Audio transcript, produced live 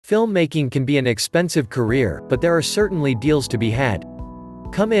Filmmaking can be an expensive career, but there are certainly deals to be had.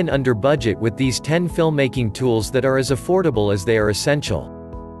 Come in under budget with these 10 filmmaking tools that are as affordable as they are essential.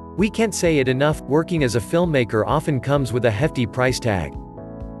 We can't say it enough, working as a filmmaker often comes with a hefty price tag.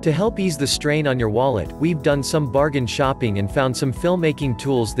 To help ease the strain on your wallet, we've done some bargain shopping and found some filmmaking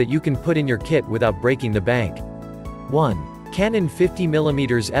tools that you can put in your kit without breaking the bank. 1. Canon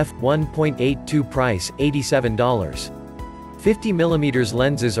 50mm f1.82 price, $87. 50mm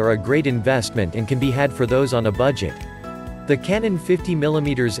lenses are a great investment and can be had for those on a budget. The Canon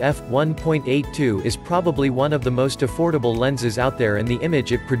 50mm f1.82 is probably one of the most affordable lenses out there, and the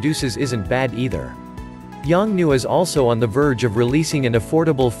image it produces isn't bad either. Yongnuo is also on the verge of releasing an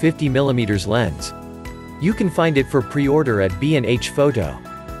affordable 50mm lens. You can find it for pre-order at B&H Photo.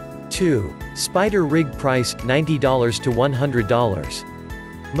 2. Spider rig price, $90 to $100.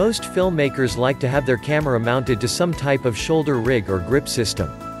 Most filmmakers like to have their camera mounted to some type of shoulder rig or grip system.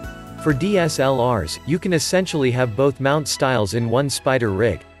 For DSLRs, you can essentially have both mount styles in one spider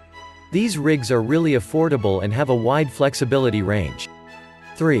rig. These rigs are really affordable and have a wide flexibility range.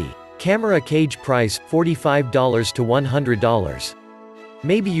 3. Camera cage price, $45 to $100.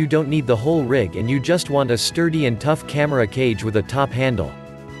 Maybe you don't need the whole rig and you just want a sturdy and tough camera cage with a top handle.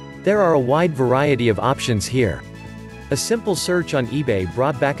 There are a wide variety of options here. A simple search on eBay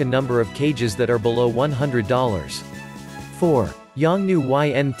brought back a number of cages that are below $100. 4.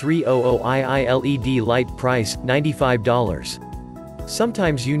 Yongnuo YN300II LED light price, $95.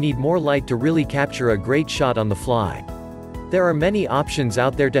 Sometimes you need more light to really capture a great shot on the fly. There are many options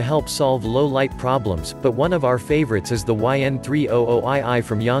out there to help solve low light problems, but one of our favorites is the YN300II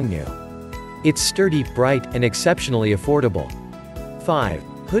from Yongnuo. It's sturdy, bright, and exceptionally affordable. 5.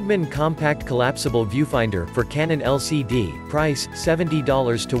 Hoodman Compact Collapsible Viewfinder for Canon LCD, price,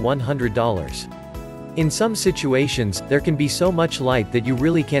 $70 to $100. In some situations, there can be so much light that you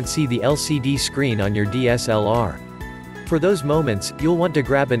really can't see the LCD screen on your DSLR. For those moments, you'll want to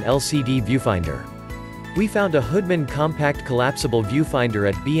grab an LCD viewfinder. We found a Hoodman Compact Collapsible Viewfinder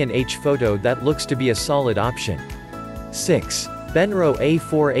at B&H Photo that looks to be a solid option. 6. Benro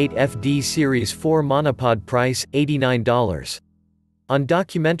A48 FD Series 4 Monopod price, $89. On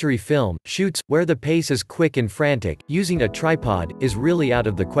documentary film shoots, where the pace is quick and frantic, using a tripod is really out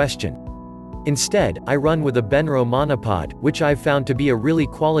of the question. Instead, I run with a Benro monopod, which I've found to be a really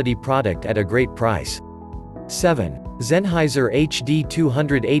quality product at a great price. 7. Sennheiser HD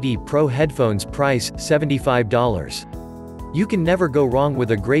 280 Pro Headphones price, $75. You can never go wrong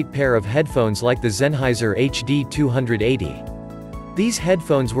with a great pair of headphones like the Sennheiser HD 280. These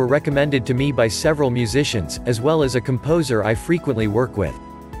headphones were recommended to me by several musicians, as well as a composer I frequently work with.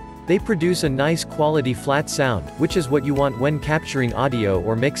 They produce a nice quality flat sound, which is what you want when capturing audio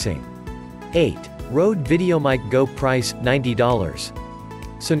or mixing. 8. Rode VideoMic Go price,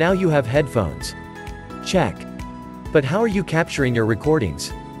 $90. So now you have headphones. Check. But how are you capturing your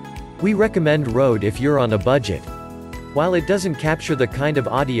recordings? We recommend Rode if you're on a budget. While it doesn't capture the kind of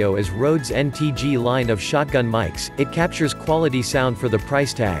audio as Rode's NTG line of shotgun mics, it captures quality sound for the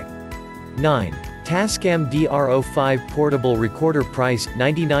price tag. 9. Tascam DR05 Portable Recorder price,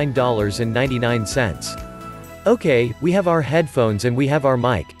 $99.99. Okay, we have our headphones and we have our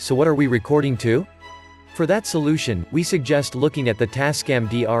mic, so what are we recording to? For that solution, we suggest looking at the Tascam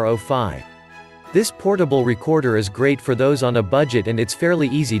DR05. This portable recorder is great for those on a budget and it's fairly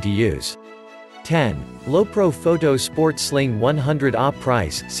easy to use. 10. Lowepro Photo Sport Sling 100 AH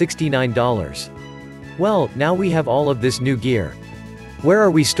price, $69. Well, now we have all of this new gear. Where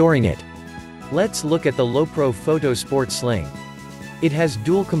are we storing it? Let's look at the Lowepro Photo Sport Sling. It has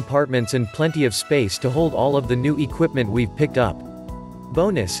dual compartments and plenty of space to hold all of the new equipment we've picked up.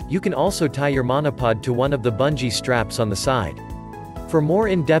 Bonus, you can also tie your monopod to one of the bungee straps on the side. For more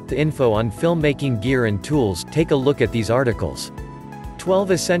in-depth info on filmmaking gear and tools, take a look at these articles.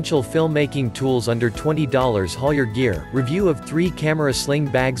 12 Essential Filmmaking Tools Under $20 Haul Your Gear, Review of 3 Camera Sling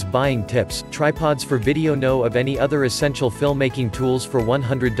Bags Buying Tips, Tripods for Video. Know of any other essential filmmaking tools for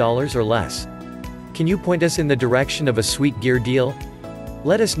 $100 or less? Can you point us in the direction of a sweet gear deal?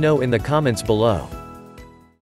 Let us know in the comments below.